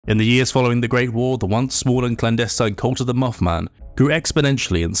In the years following the Great War, the once small and clandestine cult of the Mothman grew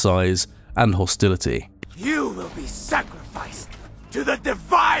exponentially in size and hostility. You will be sacrificed to the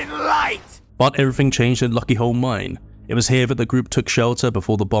divine light! But everything changed at Lucky Hole Mine. It was here that the group took shelter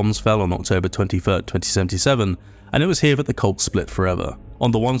before the bombs fell on October 23rd, 2077, and it was here that the cult split forever. On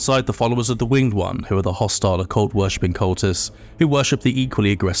the one side, the followers of the Winged One, who are the hostile occult-worshipping cultists who worship the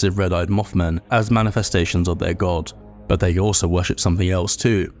equally aggressive red-eyed Mothmen as manifestations of their god. But they also worship something else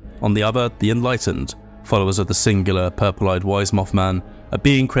too. On the other, the Enlightened, followers of the singular purple-eyed wise Mothman, are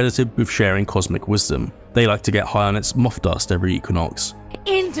being credited with sharing cosmic wisdom. They like to get high on its moth dust every equinox.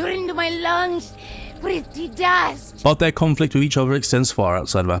 Enter into my lungs, pretty dust! But their conflict with each other extends far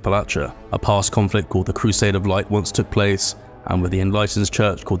outside of Appalachia. A past conflict called the Crusade of Light once took place, and with the Enlightened's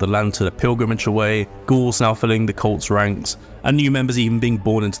church called the Lantern a pilgrimage away, ghouls now filling the cult's ranks, and new members even being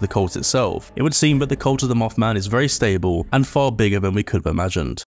born into the cult itself, it would seem that the cult of the Mothman is very stable and far bigger than we could have imagined.